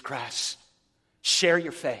Jesus Christ? Share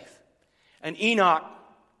your faith. And Enoch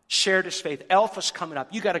shared his faith. Alpha's coming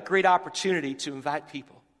up. You got a great opportunity to invite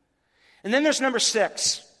people. And then there's number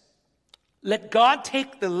 6. Let God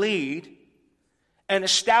take the lead and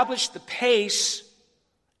establish the pace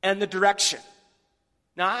and the direction.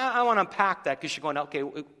 Now, I want to unpack that because you're going, okay,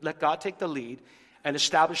 let God take the lead and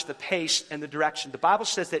establish the pace and the direction. The Bible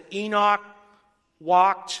says that Enoch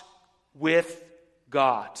walked with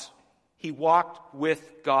God. He walked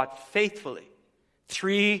with God faithfully.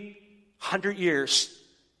 300 years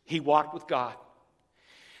he walked with God.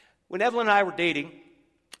 When Evelyn and I were dating,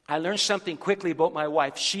 I learned something quickly about my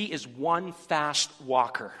wife. She is one fast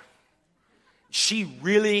walker. She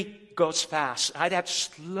really goes fast. I'd have to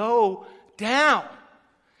slow down.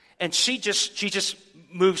 And she just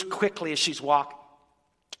moves quickly as she's walking.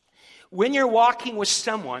 When you're walking with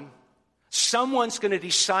someone's going to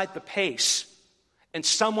decide the pace, and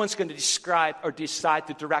someone's going to decide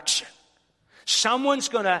the direction. Someone's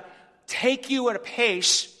going to take you at a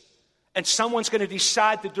pace, and someone's going to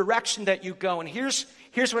decide the direction that you go. And here's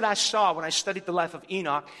what I saw when I studied the life of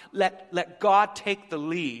Enoch. Let God take the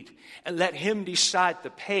lead, and let him decide the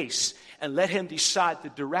pace, and let him decide the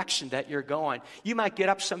direction that you're going. You might get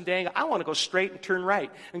up someday and I want to go straight and turn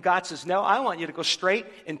right. And God says, no, I want you to go straight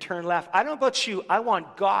and turn left. I don't know about you. I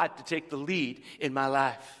want God to take the lead in my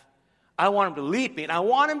life. I want him to lead me, and I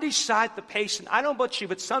want him to decide the pace. And I don't know about you,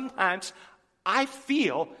 but sometimes I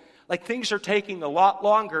feel like things are taking a lot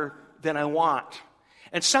longer than I want.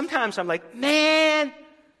 And sometimes I'm like, man,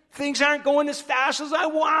 things aren't going as fast as I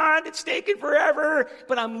want. It's taking forever.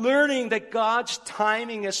 But I'm learning that God's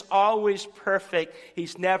timing is always perfect.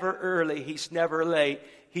 He's never early. He's never late.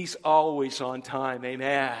 He's always on time.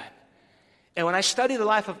 Amen. And when I studied the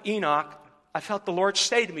life of Enoch, I felt the Lord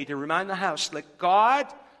say to me to remind the house, let God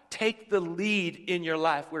take the lead in your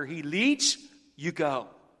life. Where he leads, you go.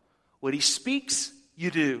 What he speaks,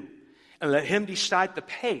 you do. And let him decide the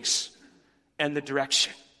pace and the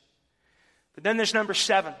direction. But then there's number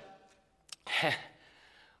 7.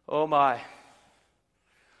 Oh my.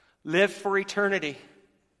 Live for eternity.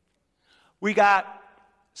 We got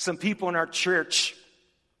some people in our church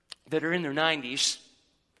that are in their 90s.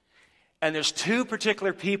 And there's 2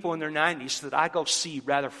 particular people in their 90s that I go see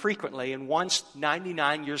rather frequently. And one's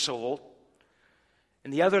 99 years old.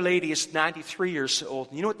 And the other lady is 93 years old.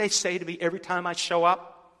 And you know what they say to me every time I show up?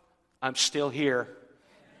 I'm still here.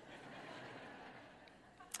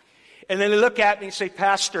 And then they look at me and say,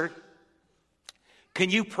 Pastor, can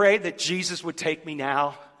you pray that Jesus would take me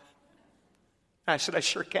now? I said, I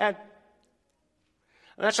sure can.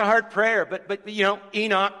 And that's a hard prayer, but you know,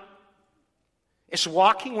 Enoch is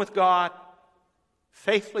walking with God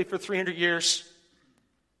faithfully for 300 years.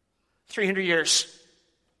 300 years.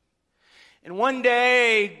 And one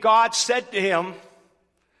day, God said to him,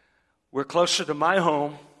 we're closer to my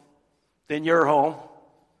home than your home.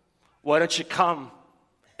 Why don't you come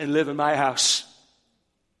and live in my house?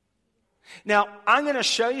 Now, I'm going to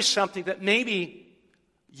show you something that maybe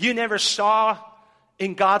you never saw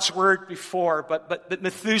in God's Word before, but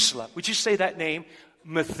Methuselah. Would you say that name?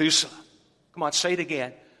 Methuselah. Come on, say it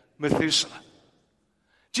again. Methuselah.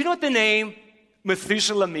 Do you know what the name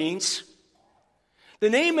Methuselah means? The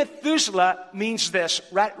name Methuselah means this.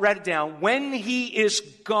 Write it down. When he is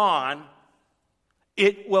gone,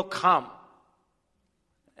 it will come.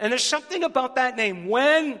 And there's something about that name.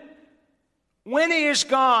 When he is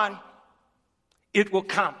gone, it will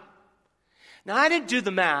come. Now, I didn't do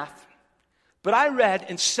the math, but I read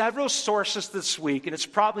in several sources this week, and it's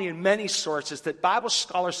probably in many sources, that Bible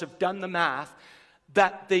scholars have done the math,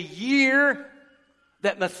 that the year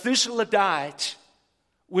that Methuselah died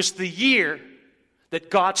was the year that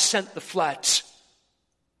God sent the floods.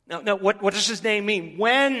 Now, what does his name mean?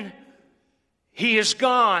 When he is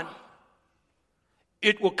gone,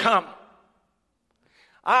 it will come.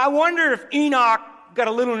 I wonder if Enoch got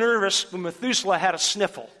a little nervous when Methuselah had a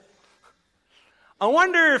sniffle. I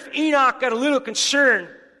wonder if Enoch got a little concerned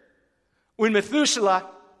when Methuselah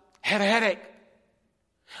had a headache.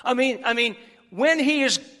 I mean, when he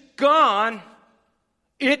is gone,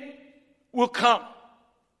 it will come.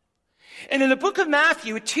 And in the book of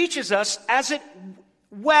Matthew, it teaches us, as it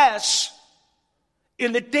was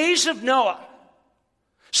in the days of Noah,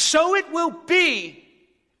 so it will be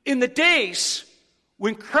in the days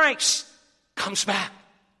when Christ comes back.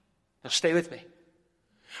 Now stay with me.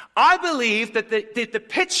 I believe that the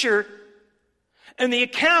picture and the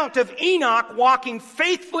account of Enoch walking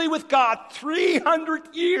faithfully with God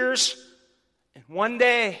 300 years, and one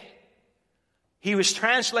day he was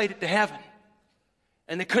translated to heaven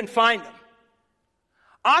and they couldn't find him.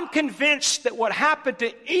 I'm convinced that what happened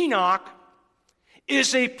to Enoch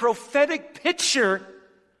is a prophetic picture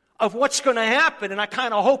of what's going to happen, and I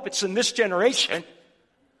kind of hope it's in this generation.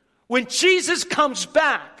 When Jesus comes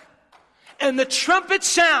back and the trumpet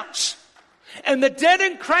sounds and the dead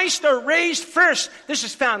in Christ are raised first. This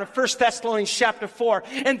is found in 1 Thessalonians chapter 4.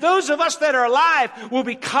 And those of us that are alive will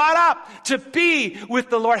be caught up to be with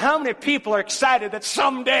the Lord. How many people are excited that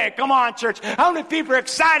someday, come on church, how many people are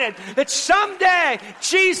excited that someday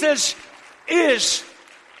Jesus is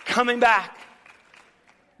coming back?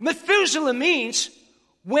 Methuselah means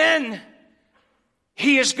when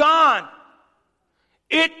he is gone,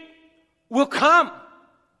 it will come.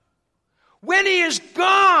 When he is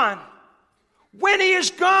gone,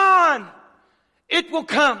 it will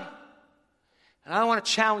come. And I want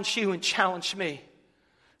to challenge you and challenge me.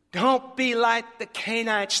 Don't be like the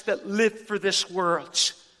Canaanites that live for this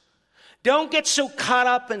world. Don't get so caught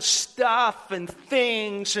up in stuff and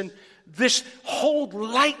things and this, hold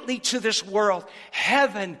lightly to this world.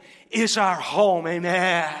 Heaven is our home.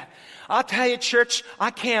 Amen. I'll tell you, church,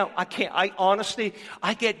 I honestly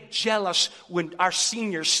get jealous when our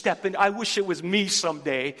seniors step in. I wish it was me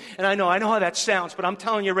someday. And I know how that sounds, but I'm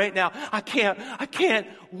telling you right now, I can't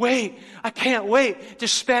wait. I can't wait to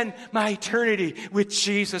spend my eternity with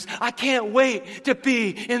Jesus. I can't wait to be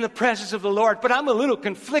in the presence of the Lord. But I'm a little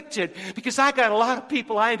conflicted because I got a lot of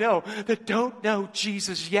people I know that don't know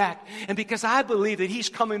Jesus yet. And because I believe that He's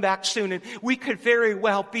coming back soon, and we could very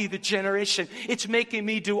well be the generation. It's making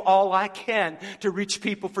me do all I can to reach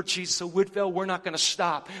people for Jesus. So Woodville, we're not going to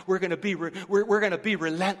stop. We're going to be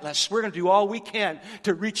relentless. We're going to do all we can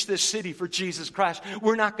to reach this city for Jesus Christ.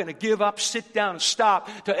 We're not going to give up, sit down, and stop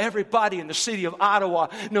till everybody in the city of Ottawa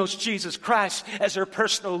knows Jesus Christ as their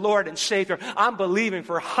personal Lord and Savior. I'm believing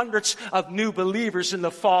for hundreds of new believers in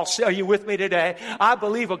the fall. So are you with me today? I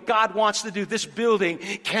believe what God wants to do, this building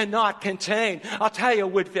cannot contain. I'll tell you,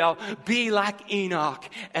 Woodville, be like Enoch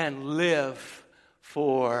and live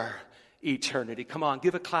for eternity. Come on,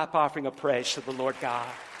 give a clap offering of praise to the Lord God.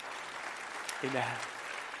 Amen.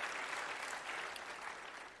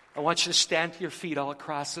 I want you to stand to your feet all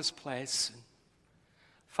across this place.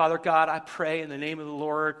 Father God, I pray in the name of the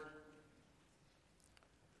Lord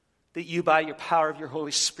that you, by your power of your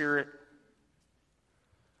Holy Spirit,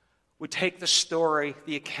 would take the story,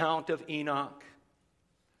 the account of Enoch,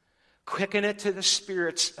 quicken it to the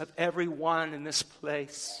spirits of everyone in this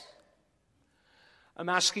place. I'm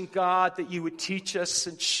asking God that you would teach us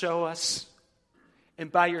and show us, and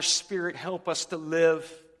by your Spirit help us to live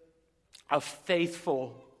a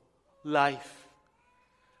faithful life.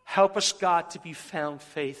 Help us, God, to be found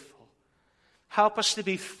faithful. Help us to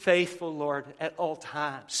be faithful, Lord, at all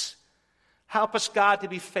times. Help us, God, to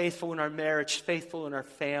be faithful in our marriage, faithful in our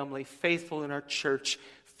family, faithful in our church,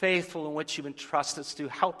 faithful in what you've entrusted us to.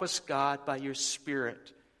 Help us, God, by your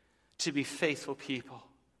Spirit, to be faithful people.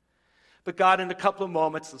 But God, in a couple of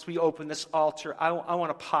moments, as we open this altar, I want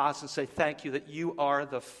to pause and say thank you that you are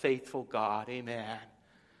the faithful God. Amen.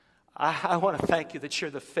 I want to thank you that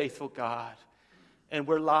you're the faithful God. And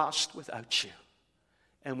we're lost without you.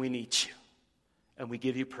 And we need you. And we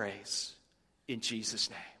give you praise. In Jesus'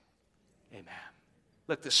 name. Amen.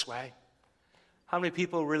 Look this way. How many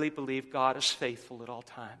people really believe God is faithful at all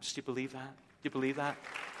times? Do you believe that? Do you believe that?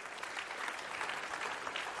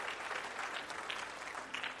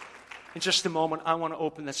 In just a moment, I want to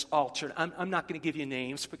open this altar. I'm not going to give you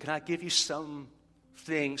names, but can I give you some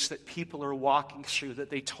things that people are walking through that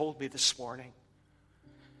they told me this morning?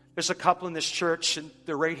 There's a couple in this church, and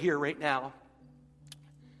they're right here, right now.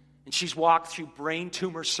 And she's walked through brain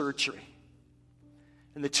tumor surgery.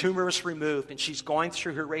 And the tumor was removed, and she's going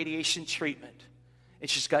through her radiation treatment. And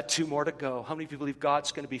she's got 2 more to go. How many people believe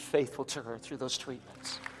God's going to be faithful to her through those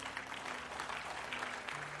treatments?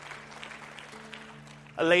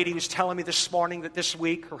 A lady was telling me this morning that this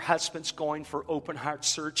week her husband's going for open heart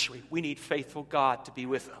surgery. We need faithful God to be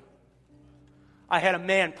with him. I had a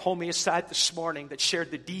man pull me aside this morning that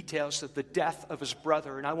shared the details of the death of his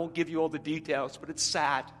brother. And I won't give you all the details, but it's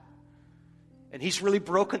sad. And he's really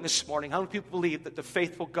broken this morning. How many people believe that the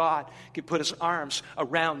faithful God can put his arms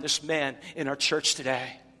around this man in our church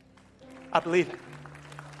today? I believe it.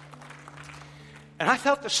 And I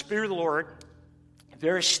felt the Spirit of the Lord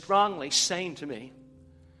very strongly saying to me,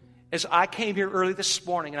 as I came here early this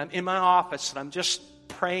morning, and I'm in my office, and I'm just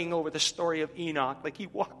praying over the story of Enoch, like he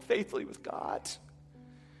walked faithfully with God.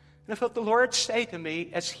 And I felt the Lord say to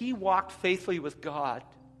me, as he walked faithfully with God,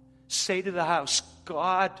 say to the house,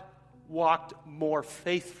 God walked more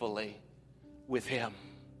faithfully with him.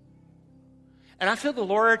 And I feel the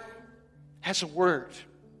Lord has a word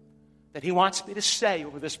that he wants me to say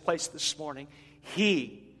over this place this morning.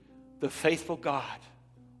 He, the faithful God,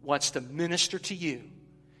 wants to minister to you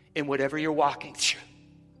in whatever you're walking through.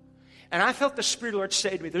 And I felt the Spirit of the Lord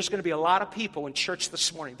say to me, there's going to be a lot of people in church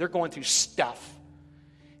this morning. They're going through stuff.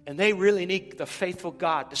 And they really need the faithful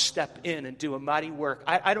God to step in and do a mighty work.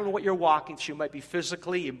 I don't know what you're walking through. It might be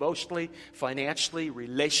physically, emotionally, financially,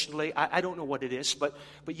 relationally. I don't know what it is. But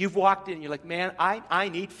you've walked in and you're like, man, I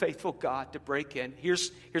need faithful God to break in.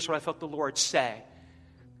 Here's what I felt the Lord say.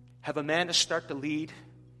 Have Amanda start to lead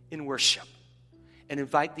in worship. And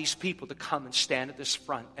invite these people to come and stand at this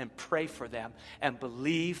front and pray for them and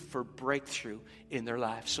believe for breakthrough in their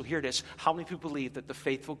lives. So here it is. How many people believe that the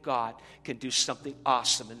faithful God can do something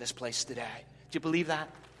awesome in this place today? Do you believe that?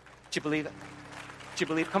 Do you believe it? Do you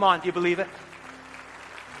believe it? Come on, do you believe it?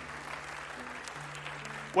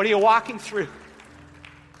 What are you walking through?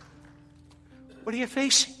 What are you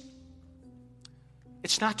facing?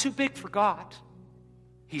 It's not too big for God.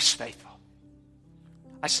 He's faithful.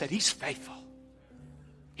 I said, He's faithful.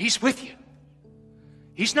 He's with you.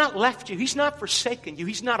 He's not left you. He's not forsaken you.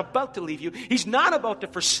 He's not about to leave you. He's not about to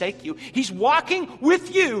forsake you. He's walking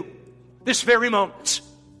with you this very moment.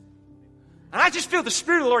 And I just feel the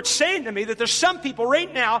Spirit of the Lord saying to me that there's some people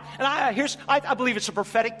right now, and I believe it's a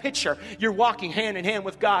prophetic picture. You're walking hand in hand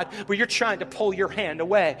with God, but you're trying to pull your hand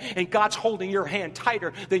away. And God's holding your hand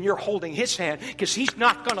tighter than you're holding His hand, because He's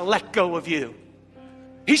not going to let go of you.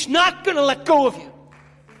 He's not going to let go of you.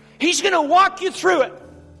 He's going to walk you through it.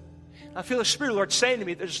 I feel the Spirit of the Lord saying to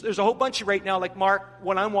me, there's a whole bunch of right now, like, Mark,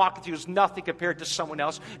 what I'm walking through is nothing compared to someone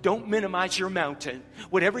else. Don't minimize your mountain.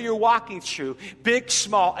 Whatever you're walking through, big,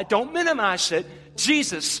 small, don't minimize it.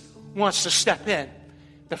 Jesus wants to step in,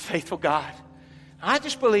 the faithful God. I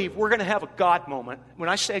just believe we're going to have a God moment. When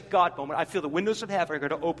I say God moment, I feel the windows of heaven are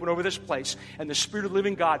going to open over this place, and the Spirit of the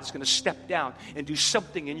living God is going to step down and do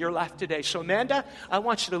something in your life today. So, Amanda, I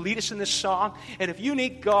want you to lead us in this song. And if you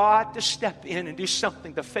need God to step in and do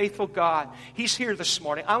something, the faithful God, He's here this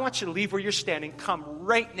morning. I want you to leave where you're standing. Come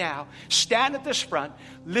right now. Stand at this front.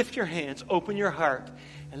 Lift your hands. Open your heart.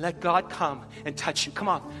 And let God come and touch you. Come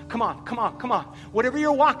on, come on, come on, come on. Whatever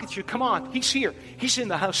you're walking through, come on. He's here. He's in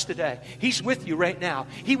the house today. He's with you right now.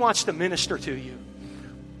 He wants to minister to you.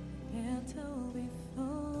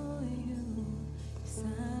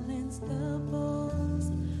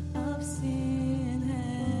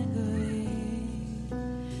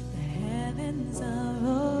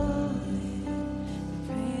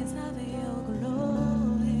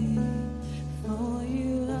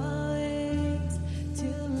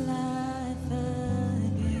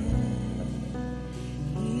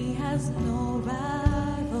 No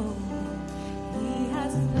rival, He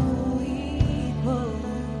has no equal.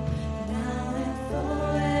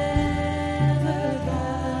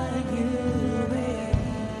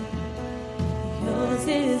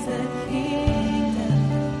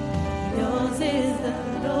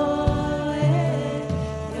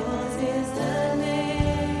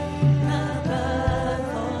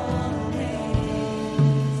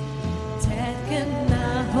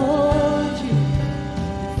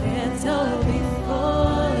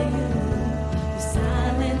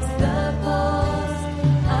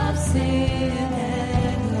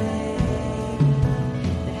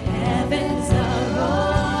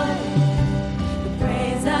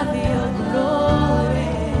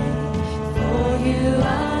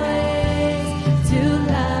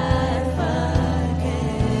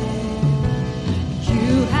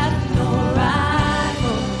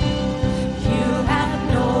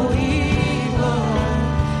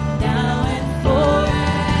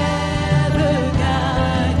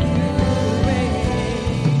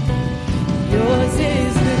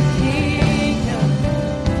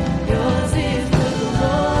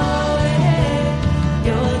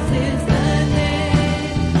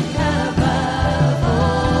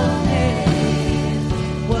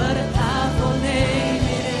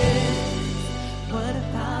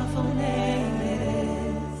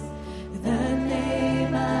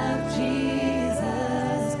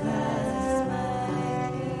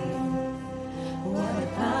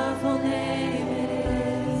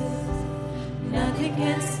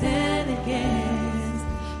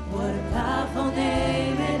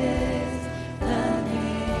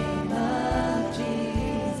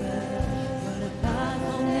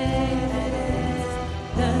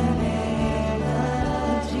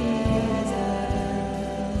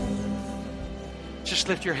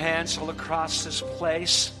 lift your hands all across this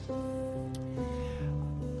place.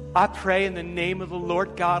 I pray in the name of the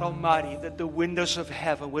Lord God Almighty that the windows of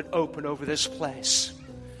heaven would open over this place.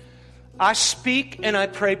 I speak and I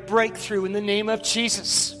pray breakthrough in the name of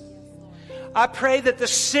Jesus. I pray that the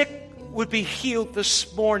sick would be healed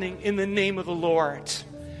this morning in the name of the Lord.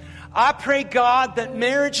 I pray, God, that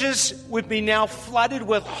marriages would be now flooded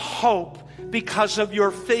with hope because of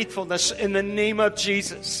your faithfulness in the name of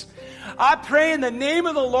Jesus. I pray in the name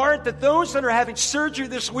of the Lord that those that are having surgery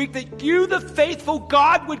this week, that you, the faithful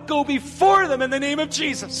God, would go before them in the name of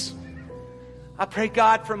Jesus. I pray,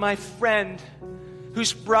 God, for my friend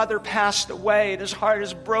whose brother passed away and his heart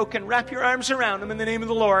is broken. Wrap your arms around him in the name of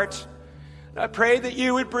the Lord. I pray that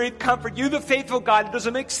you would breathe comfort. You, the faithful God. It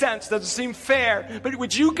doesn't make sense. Doesn't seem fair. But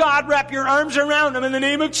would you, God, wrap your arms around him in the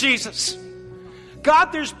name of Jesus?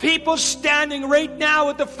 God, there's people standing right now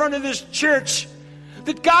at the front of this church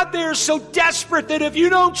that, God, they are so desperate that if you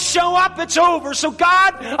don't show up, it's over. So,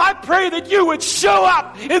 God, I pray that you would show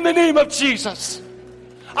up in the name of Jesus.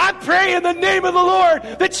 I pray in the name of the Lord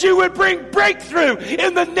that you would bring breakthrough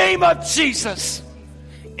in the name of Jesus.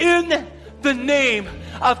 In the name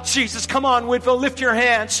of Jesus. Come on, Woodville, lift your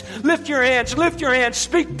hands. Lift your hands. Lift your hands.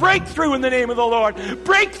 Speak breakthrough in the name of the Lord.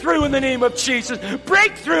 Breakthrough in the name of Jesus.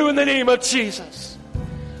 Breakthrough in the name of Jesus.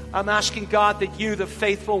 I'm asking, God, that you, the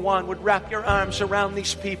faithful one, would wrap your arms around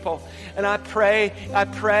these people. And I pray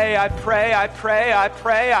that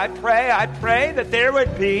there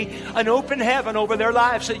would be an open heaven over their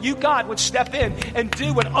lives, that you, God, would step in and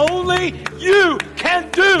do what only you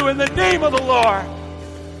can do in the name of the Lord.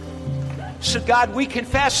 So, God, we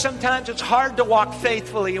confess sometimes it's hard to walk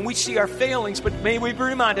faithfully and we see our failings, but may we be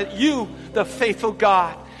reminded, you, the faithful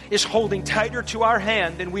God, is holding tighter to our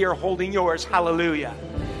hand than we are holding yours. Hallelujah.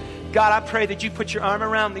 God, I pray that you put your arm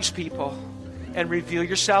around these people and reveal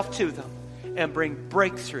yourself to them and bring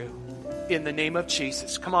breakthrough in the name of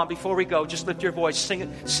Jesus. Come on, before we go, just lift your voice. Sing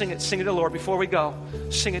it to the Lord. Before we go,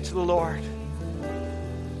 sing it to the Lord.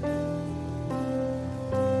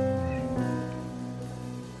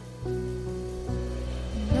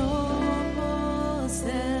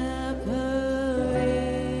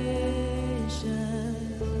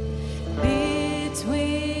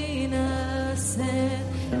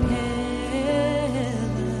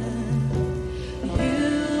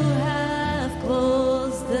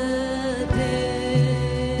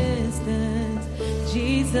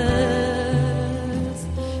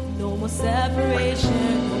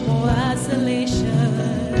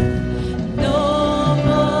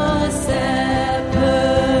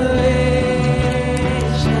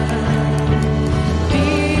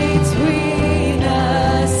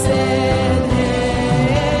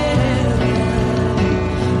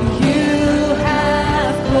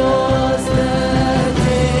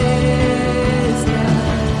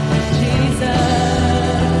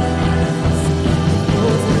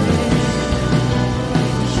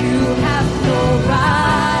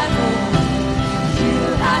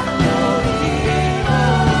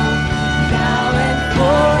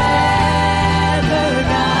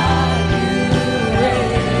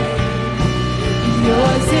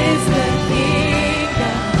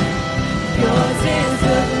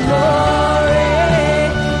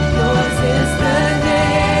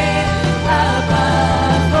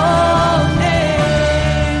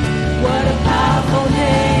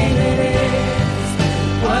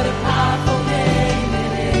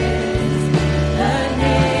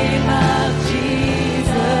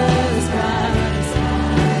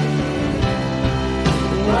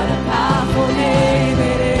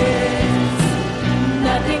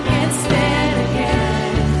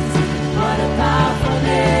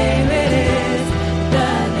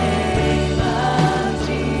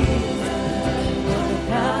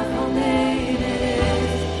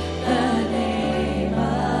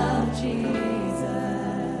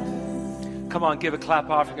 Come on, give a clap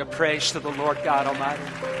offering of praise to the Lord God Almighty.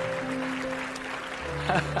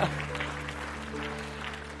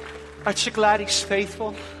 Aren't you glad He's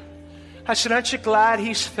faithful? I said, aren't you glad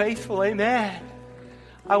He's faithful? Amen.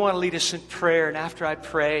 I want to lead us in prayer, and after I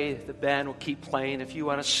pray, the band will keep playing. If you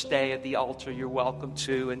want to stay at the altar, you're welcome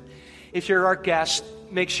to. And if you're our guest,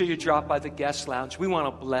 make sure you drop by the guest lounge. We want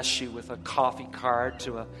to bless you with a coffee card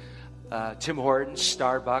to a Tim Hortons,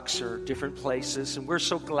 Starbucks, or different places. And we're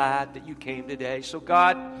so glad that you came today. So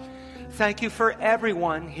God, thank you for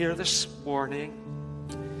everyone here this morning.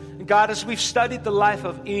 And God, as we've studied the life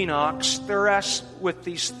of Enoch, stir us with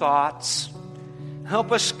these thoughts.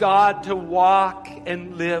 Help us, God, to walk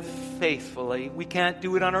and live faithfully. We can't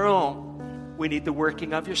do it on our own. We need the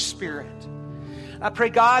working of your Spirit. I pray,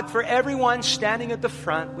 God, for everyone standing at the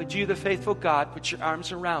front, would you, the faithful God, put your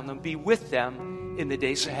arms around them, be with them in the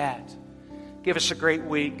days ahead. Give us a great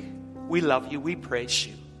week. We love you. We praise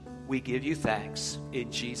you. We give you thanks.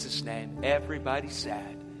 In Jesus' name, everybody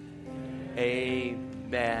said,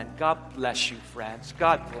 amen. God bless you, friends.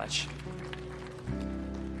 God bless you.